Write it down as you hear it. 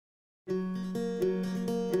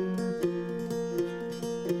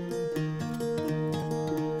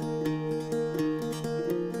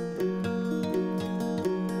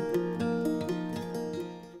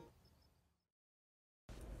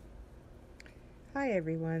Hi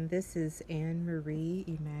everyone, this is Anne Marie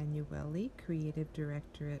Emanuele, Creative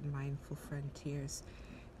Director at Mindful Frontiers.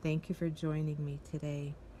 Thank you for joining me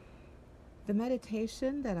today. The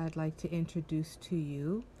meditation that I'd like to introduce to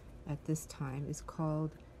you at this time is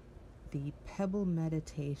called the Pebble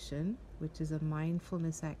Meditation, which is a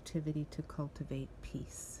mindfulness activity to cultivate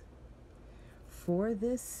peace. For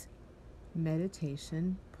this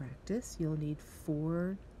meditation practice, you'll need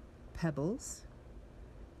 4 pebbles.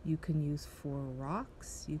 You can use 4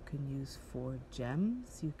 rocks, you can use 4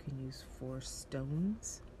 gems, you can use 4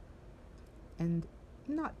 stones, and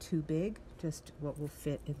not too big, just what will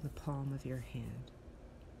fit in the palm of your hand.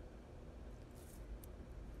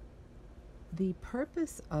 The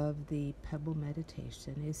purpose of the Pebble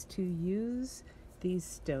Meditation is to use these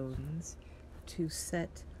stones to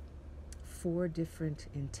set 4 different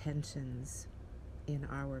intentions in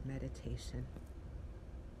our meditation.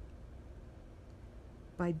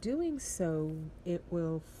 By doing so, it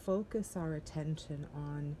will focus our attention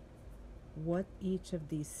on what each of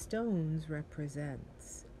these stones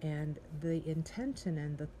represents, and the intention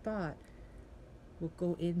and the thought will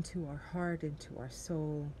go into our heart, into our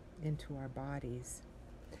soul, into our bodies,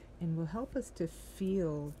 and will help us to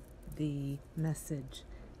feel the message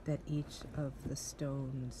that each of the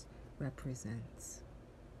stones represents.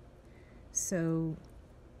 So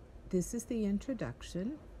this is the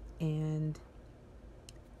introduction, and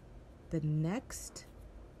the next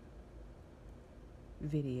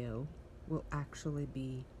video will actually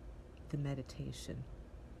be the meditation.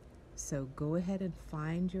 So go ahead and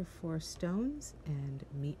find your 4 stones and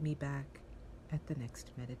meet me back at the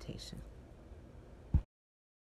next meditation.